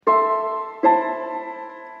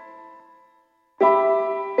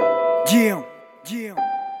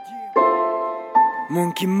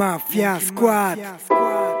Monkey Mafia Squad.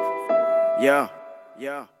 Yeah.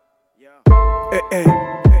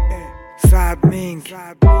 Sadmink.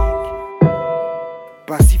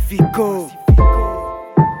 Pacifiko.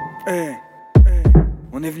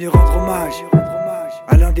 On est venu rendre hommage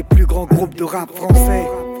à l'un des plus grands groupes de rap français.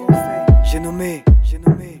 J'ai nommé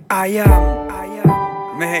IAM.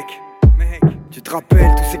 Mec, tu te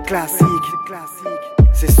rappelles tous ces classiques,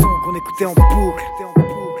 ces sons qu'on écoutait en boucle,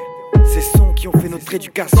 ces sons qui ont fait notre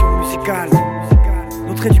éducation musicale,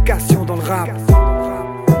 notre éducation dans le rap.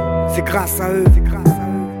 C'est grâce à eux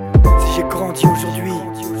si j'ai grandi aujourd'hui,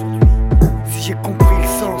 si j'ai compris le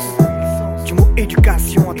sens du mot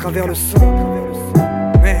éducation à travers le son.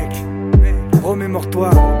 Mec,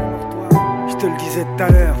 remémore-toi, je te le disais tout à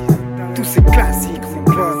l'heure, tous ces classiques, mon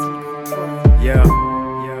pote. Yeah.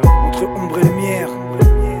 Entre ombre et lumière,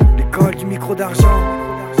 l'école du micro d'argent,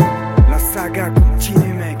 la saga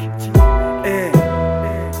continue, mec.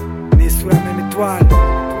 Né sous la même étoile,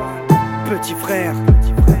 petit frère,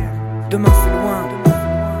 demain c'est loin,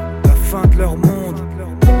 la fin de leur monde.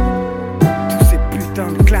 Tous ces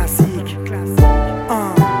putains de classiques.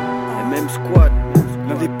 MM Squad,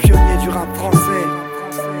 l'un des pionniers du rap français.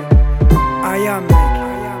 IAM, mec,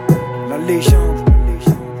 la légende.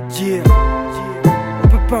 Yeah. On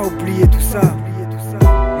peut pas oublier tout ça.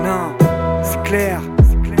 Non, c'est clair.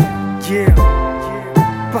 Yeah.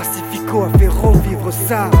 Pacifiko a fait revivre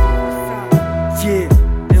ça. Yeah.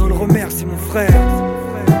 Et on le remercie, mon frère.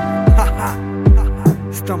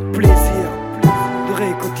 C'est un plaisir de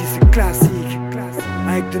réécouter ces classiques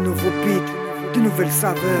avec de nouveaux beats, de nouvelles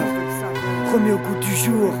saveurs, remis au goût du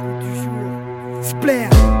jour. Splair,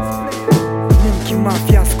 Monkey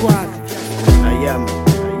Mafia Squad, IAM,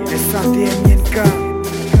 SADMNK,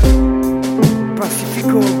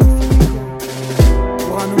 Pacifiko,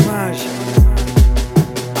 pour un hommage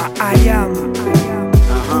à IAM.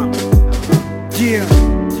 Yeah.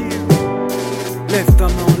 Lève ta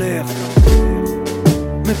main en l'air,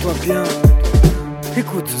 mets-toi bien,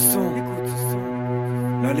 écoute ce son,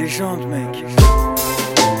 la légende, mec.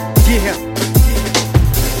 Yeah.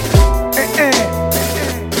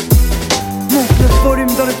 Monte le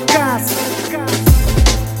volume dans le casque.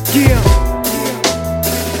 Yeah.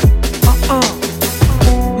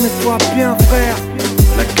 Mets-toi bien, frère.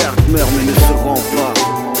 La carte meurt mais ne se rend pas.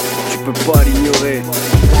 Tu peux pas l'ignorer.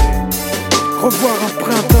 Revoir un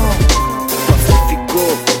printemps. Pacifiko,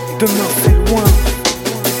 demain c'est loin.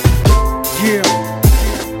 Yeah.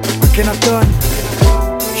 Akhenaton,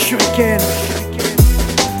 Shuriken,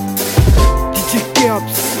 DJ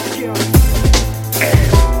Keops,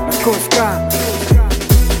 la Koska,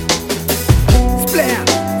 Splair,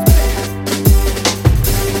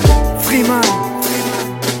 Freeman.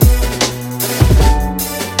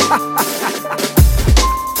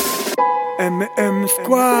 MM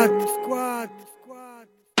Squad.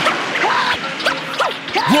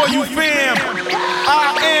 Royal fam,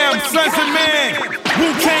 IAM, Sons of Man,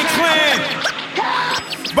 Wu-Tang Clan,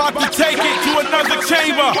 about to take it to another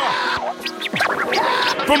chamber.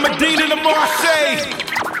 From Medina to Marseille.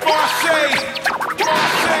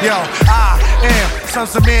 Yo, IAM,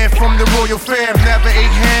 Sons of Man from the Royal fam. Never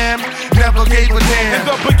ate ham, never gave a damn. In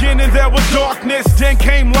the beginning there was darkness, then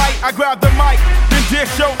came light. I grabbed the mic, then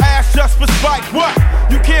dish your ass just for spite. What?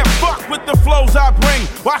 You can't fuck with the flows I bring.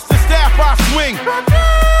 Watch the staff I swing.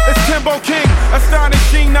 It's Timbo King,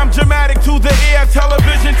 astonishing, I'm dramatic to the ear.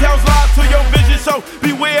 Television tells lies to your vision, so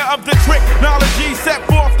beware of the technology set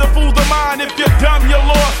forth to fool the mind. If you're dumb, you're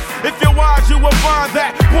lost. If you're wise, you will find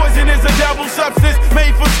that poison is a devil substance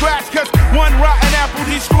made from scratch. Cause one rotten apple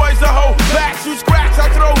destroys the whole batch. You scratch, I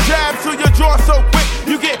throw jabs to your jaw so quick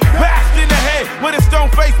you get bashed in the head with a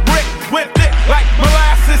stone-faced brick. Went thick like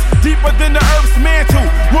molasses, deeper than the earth's mantle.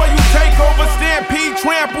 Royal takeover, stampede,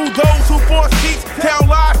 trample those who force peace, tell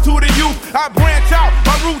lies to the youth. I branch out,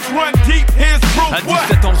 my roots run deep, here's proof. À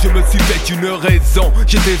 17 ans je me suis fait une raison.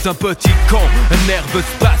 J'étais un petit con, un nerveux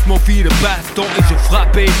spasme, mon fil de baston. Et je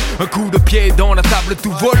frappais un coup de pied dans la table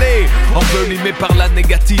tout volé. Envenimé par la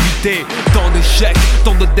négativité. Tant d'échecs,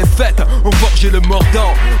 tant de défaites ont forgé le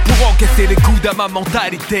mordant pour encaisser les coups à ma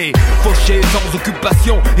mentalité. Fauché sans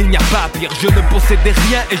occupation, il n'y a pas pire. Je ne possédais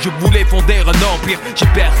rien et je voulais fonder un empire. J'ai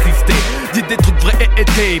persisté, dit des trucs vrais et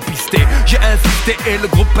été pisté. J'ai insisté et le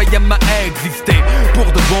groupe IAM a existé. Pour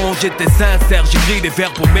de bon j'étais sincère, j'ai pris des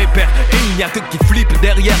vers pour mes père. Et il n'y a que qui flippe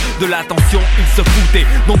derrière de l'attention, ils se foutaient.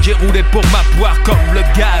 Donc j'ai roulé pour ma poire comme le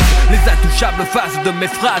gaz. Les intouchables faces de mes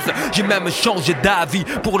phrases. J'ai même changé d'avis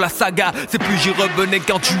pour la saga. C'est plus j'y revenais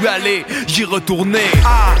quand tu allais, j'y retournais.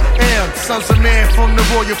 I am sons of man from the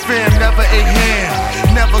royal fam, never ate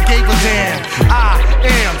ham, never gave a damn. I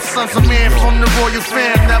am sons of man from the royal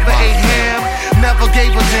fam, never ate ham, never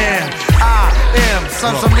gave a damn. I am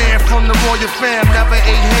sons of man from the royal fam, never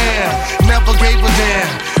ate ham, never gave a damn.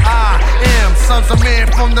 I am sons of man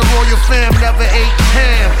from the royal fam, never ate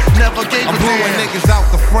ham, never gave a damn. I'm blowing niggas out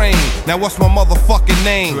the frame. Now what's my motherfucking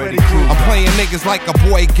name? I'm playing niggas like a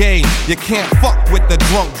boy game. You can't fuck with the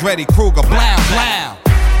drunk Dreddy Kruger. Blah blah.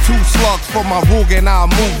 2 slugs for my Ruger and I'll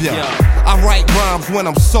move ya. I write rhymes when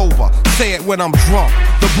I'm sober, say it when I'm drunk.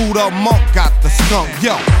 The Buddha monk got the skunk.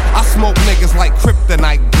 Yo, I smoke niggas like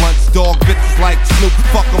kryptonite blunts. Dog bitches like Snoop,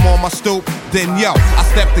 fuck them on my stoop. Then yo, I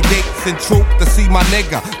step the gates and troop to see my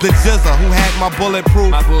nigga, the Jizza who had my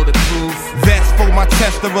bulletproof vest for my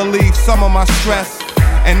chest to relieve some of my stress.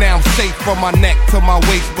 And now I'm safe from my neck to my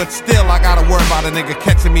waist, but still I gotta worry about a nigga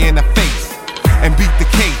catching me in the face and beat the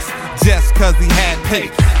case just cause he had pace.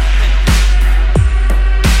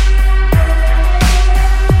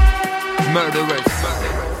 Murderous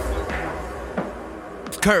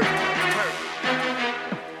Kurt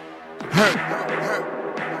Hurt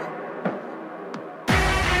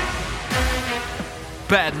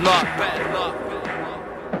Bad luck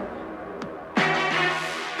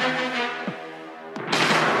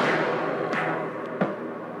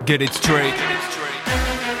Get it straight.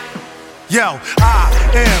 Yo, I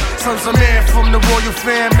am sons of man from the royal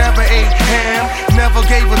fam, never ate ham, never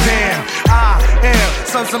gave a damn. I am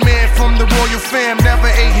sons of man from the royal fam, never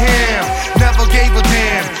ate ham, never gave a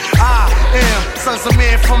damn. I am sons of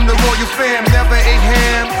man from the royal fam, never ate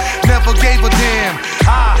ham, never gave a damn.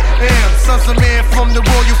 I am sons of man from the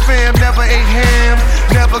royal fam, never ate ham,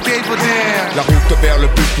 never gave a damn. La route vers le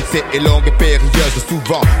but fixé est longue et périlleuse,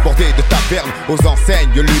 souvent bordée de tavernes aux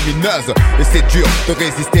enseignes lumineuses. Et c'est dur de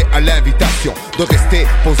résister à l'invitation, de rester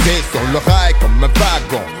posé sur le rail comme un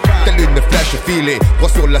wagon. Telle une flèche filée, droit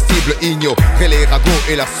sur la cible, ignorer les ragots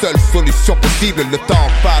est la seule solution possible. Le temps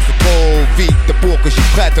passe trop vite pour que j'y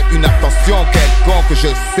prête une attention quelconque. Je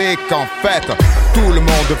sais qu'en fait, tout le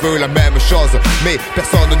monde veut la même chose, mais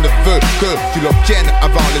personne ne veut que tu l'obtiennes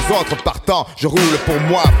avant les autres. Partant, je roule pour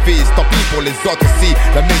moi, fils, tant pis pour les autres. Si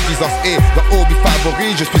la médisance est leur hobby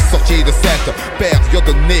favori, je suis sorti de cette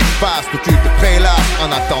période néfaste où tu te prélasses.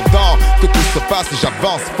 En attendant que tout se passe,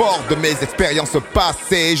 j'avance fort de mes expériences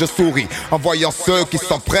passées. Je souris en voyant ceux qui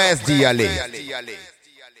s'empressent d'y aller.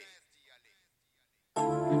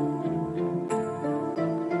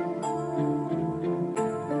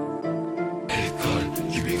 L'école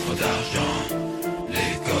du micro d'argent,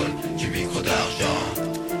 l'école du micro d'argent,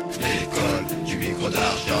 l'école du micro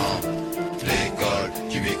d'argent, l'école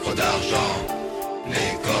du micro d'argent,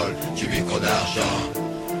 l'école du micro d'argent,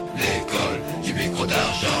 l'école du micro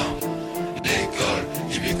d'argent, l'école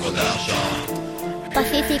du micro d'argent.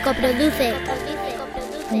 Pacifiko produce.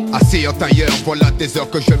 Assis en tailleur, voilà des heures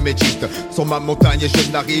que je médite sur ma montagne et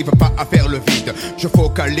je n'arrive pas à faire le vide. Je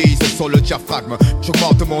focalise sur le diaphragme,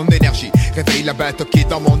 j'augmente mon énergie, réveille la bête qui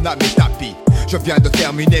dans mon âme est tapis. Je viens de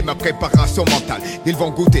terminer ma préparation mentale. Ils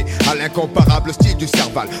vont goûter à l'incomparable style du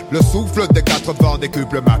Serval. Le souffle des 4 vents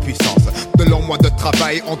décuple ma puissance. De longs mois de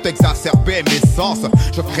travail ont exacerbé mes sens.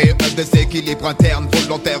 Je crée un déséquilibre interne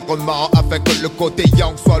volontairement afin que le côté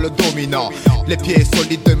yang soit le dominant. Les pieds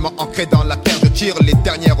solidement ancrés dans la terre, je tire les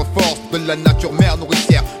dernières forces de la nature mère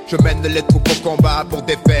nourricière. Je mène les troupes au combat pour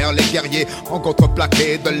défaire les guerriers en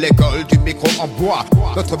contreplaqué de l'école du micro en bois.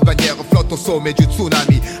 Notre bannière flotte au sommet du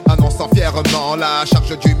tsunami, annonçant fièrement la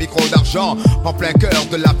charge du micro d'argent. En plein cœur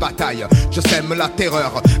de la bataille, je sème la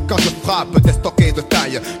terreur quand je frappe des stockés de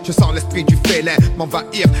taille. Je sens l'esprit du félin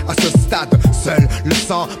m'envahir à ce stade. Seul le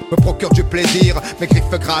sang me procure du plaisir, mes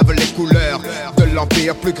griffes gravent les couleurs de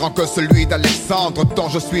l'empire plus grand que celui d'Alexandre dont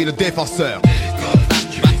je suis le défenseur.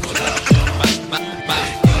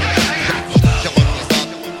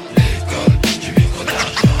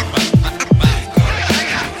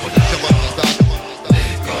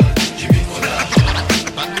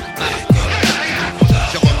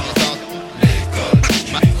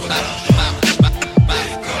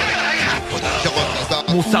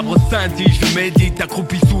 Mon sabre scintille, je médite,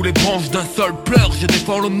 accroupi sous les branches d'un seul pleur. Je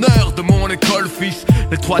défends l'honneur de mon école, fils.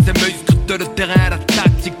 Le troisième œil scrute le terrain, la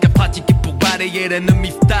tactique à pratiquer pour balayer et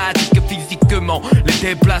l'ennemi statique physiquement. Les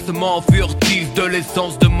déplacements furtifs de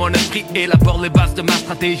l'essence de mon esprit élaborent les bases de ma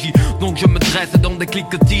stratégie. Donc je me dresse dans des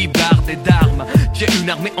cliquetis bardés d'armes. J'ai une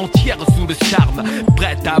armée entière sous le charme,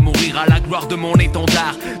 prête à mourir à la gloire de mon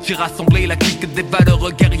étendard. J'ai rassemblé la clique des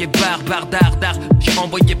valeureux guerriers barbares d'art. J'ai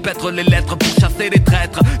envoyé paître les lettres pour chasser les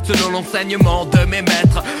traîtres, selon l'enseignement de mes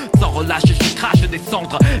maîtres. Sans relâche je crache des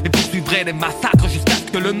cendres et poursuivrai les massacres jusqu'à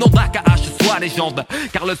ce que le nom d'AKH soit légende.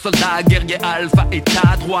 Car le soldat guerrier alpha est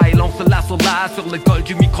adroit et lance l'assaut là sur l'école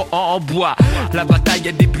du micro en bois. La bataille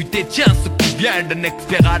est débutée, tiens ce coup vient d'un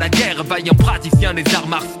expert à la guerre, vaillant praticien des arts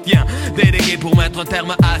martiens, délégué pour mettre un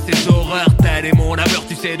terme à ces horreurs. Tel est mon amour,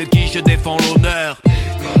 tu sais de qui je défends l'honneur.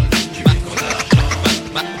 L'école du micro d'argent.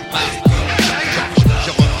 Je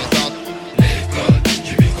représente l'école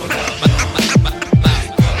du micro d'argent.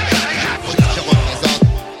 Je représente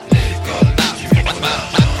l'école du micro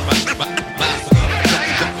d'argent.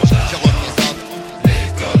 Je représente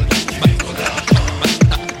l'école du micro d'argent.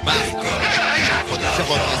 Je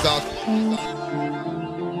représente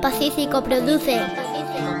Pacifiko produce.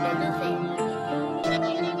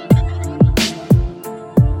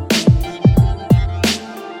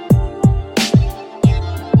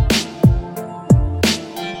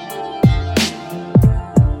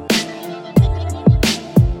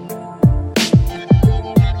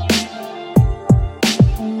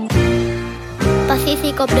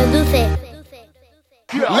 Pacifiko produce.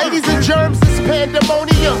 Ladies and germs, it's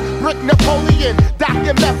pandemonium. Rick Napoleon,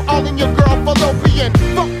 Dr. Meth, all in your girl fallopian.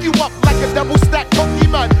 Fuck you up like a double stack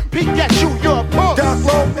Pokemon. Pikachu, you're a punk.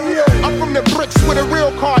 I'm from the bricks with a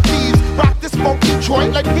real car thieves. Rock this funky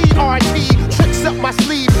joint like PRT. Tricks up my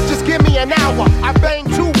sleeve, just give me an hour. I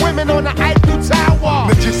banged 2 women on the Eiffel Tower.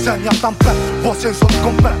 Médecin, y'a tempête, voici un son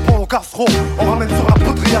complète pour le gastro. On ramène sur la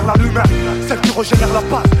poudrière la lumière, celle qui régénère la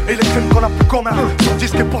base et les crimes qu'on a plus communs. Son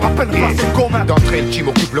disque est pour la peine placé commun. D'entrée, le team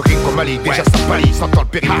occupe le ring comme Ali. Déjà ça pâlit, sentant le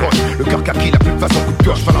péril proche. Le cœur kaki, la plus de façon, coup de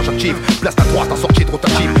pioche, phalange active. Place à droite en sortie de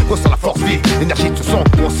rotative. Ressent la force vive, l'énergie de ce son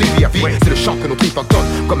où on sévit à vie. C'est le chant que nos tripes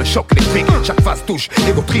entonnent comme un choc électrique. Chaque phase touche,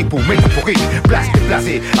 égo trip ou métaphorique. Blast et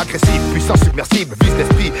blasé, agressif, puissant, submersible. Vise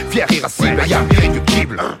l'esprit, fier, irascible, y'a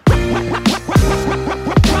irréductible.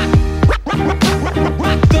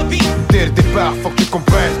 Dès le départ, faut que tu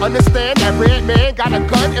comprennes. Understand that red man got a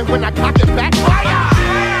gun and when I cock it back, fire!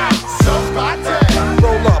 Somebody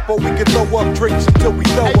roll up or we can throw up drinks until we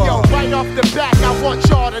throw hey, yo, up. right off the back, I want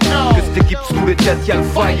y'all to know Que cette équipe sous les têtes, y'a le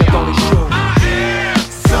fire dans les shows.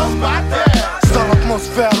 Somebody Dans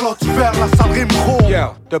l'atmosphère, l'atmosphère, la salle rime gros.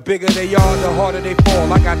 Yo, the bigger they are, the harder they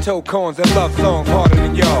fall. I got toe cones and love songs harder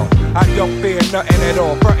than y'all. I don't fear nothing at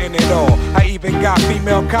all, frontin' at all. I even got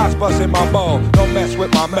female cops bustin' my ball. Don't mess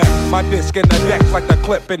with my mech. My disc in the deck's like the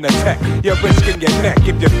clip in the tech. You're risking your neck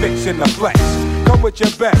if you're fixing the flex. Come with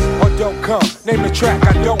your best or don't come. Name the track,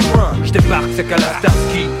 I don't run. J'débarque, c'est qu'à la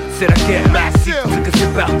Starsky. C'est la guerre massive, c'est que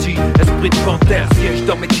c'est parti. Esprit de panthère, siège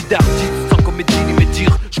dans mes dits d'artistes. Sans comédie ni mes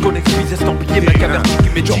tirs, j'connecte mes estampillés, ma cavertie qui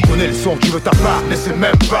m'étire. Tu reconnais le son, tu veux ta part, mais c'est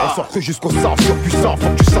même pas. On sort cru jusqu'au sens surpuissant, faut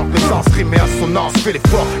que tu sentes l'essence. Rime et assonance, fais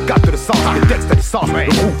l'effort, gâte le sens. Les textes à licence,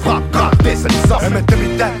 le groupe frappe, gratter sa licence. Mais t'es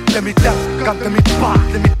mitaine, quand t'es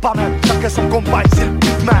limite pas même. Chacun son combat, c'est le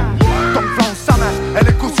beatman. Ton flanc sa main, elle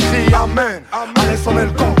écoute ce cri, amen. Allez sonner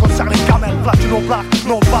le gong, concerne les camels. Platine au black,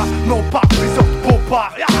 non pas, plusieurs de beaux pas.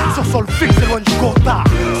 Sur sol fixe, c'est loin du quota.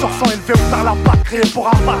 Sur son élevé ou par la batte, créé pour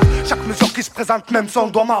abattre. Chaque mesure qui se présente, même son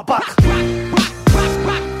doit m'abattre.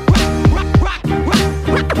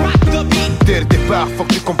 Dès le départ, faut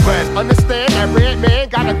que tu comprennes. understand that red man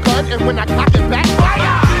got a gun and when I cock it back,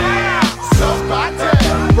 fire! Somebody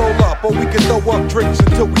Roll up or we can throw up drinks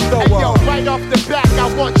until we throw hey, yo, up. right off the back,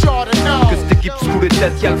 I want y'all to know Que cette équipe sous les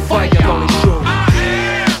têtes, y'a le fire dans les shows.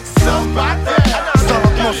 somebody Dans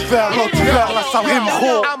l'atmosphère, l'atmosphère, la salle rime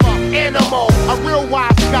gros. I'm an animal, a real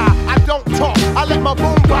wise guy. I don't talk, I let my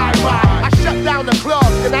boom by. I shut down the club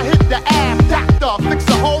and I hit the ab. Doctor, fix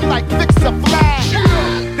a hole like fix a flag.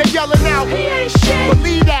 They yelling out, he ain't shit.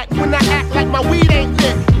 Believe that when I act like my weed ain't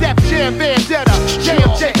lit. Def Jam Vendetta,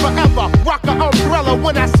 JMJ forever. Rock a umbrella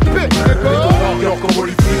when I spit. Encore comme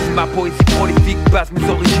Holyfield, ma poésie prolifique passe mes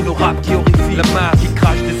origines au rap qui horrifie. La masse qui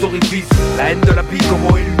crache des orifices, la haine de la vie,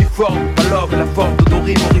 comment est l'uniforme. Pas l'homme et la forme de nos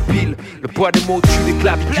rimes horripiles. Le poids des mots tue les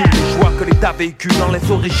clavicules. Les joies que l'État véhicule dans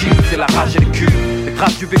les origines, c'est la rage et les culs. Les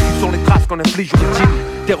traces du vécu sont les traces qu'on inflige aux victimes.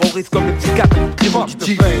 Terroristes comme les psychiatres, crime Fuck the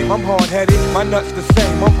auditif. fame, I'm hard-headed, my nuts the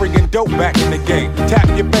same. I'm bringing dope back in the game. Tap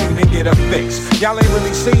your vein and get a fix. Y'all ain't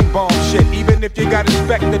really seen bomb shit, even if you got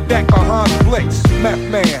inspect the deck or Hans Blitz. Meth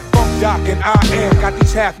man, funk Doc and IAM got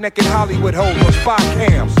these half-naked Hollywood hoes on spy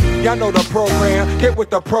cams. Y'all know the program, get with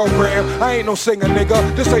the program. I ain't no singer,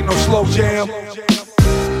 nigga, this ain't no slow jam.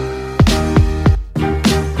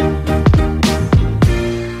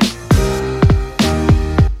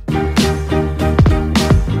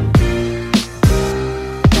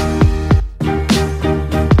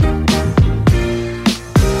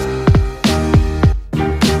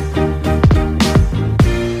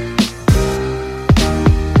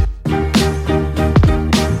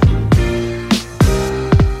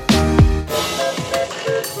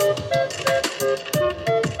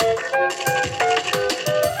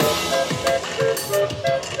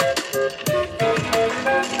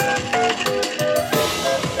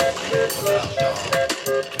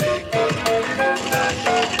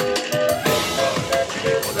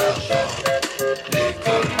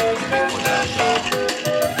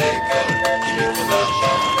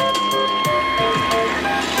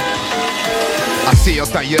 Assis en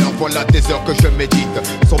tailleur, voilà des heures que je médite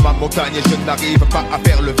sur ma montagne et je n'arrive pas à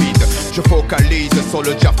faire le vide. Je focalise sur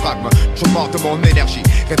le diaphragme, je monte mon énergie,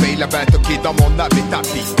 réveille la bête qui dans mon âme est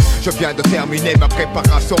tapis. Je viens de terminer ma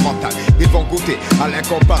préparation mentale. Ils vont goûter à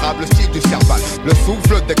l'incomparable style du cerval. Le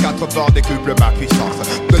souffle des 4 vents décuple ma puissance.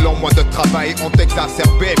 De longs mois de travail ont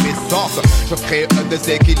exacerbé mes sens. Je crée un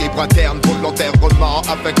déséquilibre interne volontairement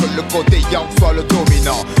afin que le côté yang soit le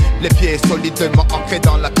dominant. Les pieds solidement ancrés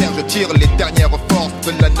dans la terre, je tire les dernières forces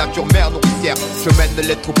de la nature mère nourricière. Je mène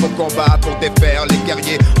les troupes au combat pour défaire les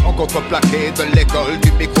guerriers en contreplaqué de l'école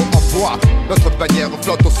du micro en bois. Notre bannière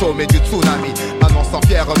flotte au sommet du tsunami, annonçant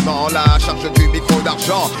fièrement la charge du micro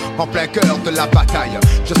d'argent. En plein cœur de la bataille,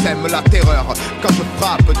 je sème la terreur quand je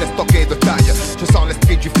frappe des stockés de taille. Je sens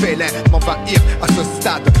l'esprit du félin m'envahir à ce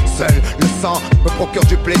stade. Seul le sang me procure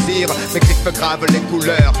du plaisir, mes griffes gravent les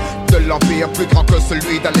couleurs de l'empire plus grand que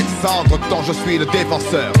celui d'Alexandre dont je suis le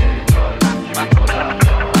défenseur.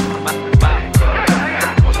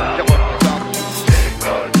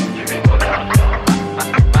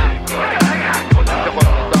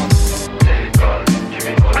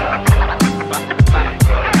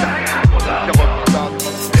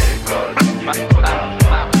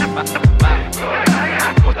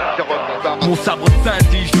 Mon sabre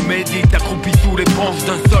scintille, je médite, accroupi sous les branches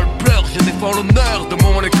d'un seul pleur. Je défends l'honneur de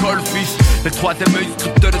mon école, fils. Le troisième œil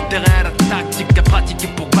scrute le terrain, la tactique à pratiquer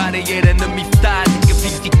pour balayer l'ennemi statique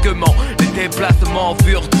physiquement. Les déplacements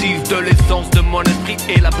furtifs de l'essence de mon esprit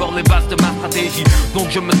élabore les bases de ma stratégie. Donc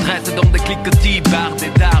je me dresse dans des cliquetis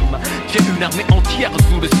bardés d'armes. J'ai une armée entière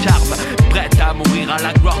sous le charme, prête à mourir à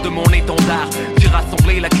la gloire de mon étendard. J'ai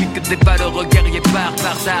rassemblé la clique des valeureux guerriers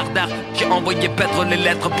barbares d'art. J'ai envoyé paître les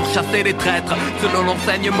lettres pour chasser les traîtres, selon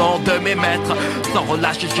l'enseignement de mes maîtres. Sans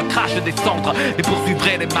relâche je crache des cendres et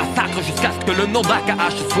poursuivrai les massacres jusqu'à ce que le nom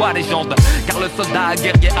d'AKH soit légende. Car le soldat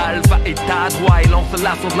guerrier alpha est à droit et lance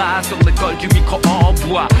la sonde sur l'école du micro en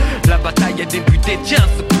bois. La bataille a débuté, tiens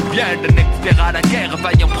ce coup bien d'un expert à la guerre,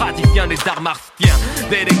 vaillant praticien des arts martiens,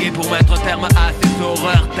 délégué pour mettre terme à ces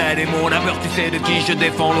horreurs. Tel est mon amour, tu sais de qui je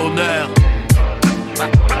défends l'honneur.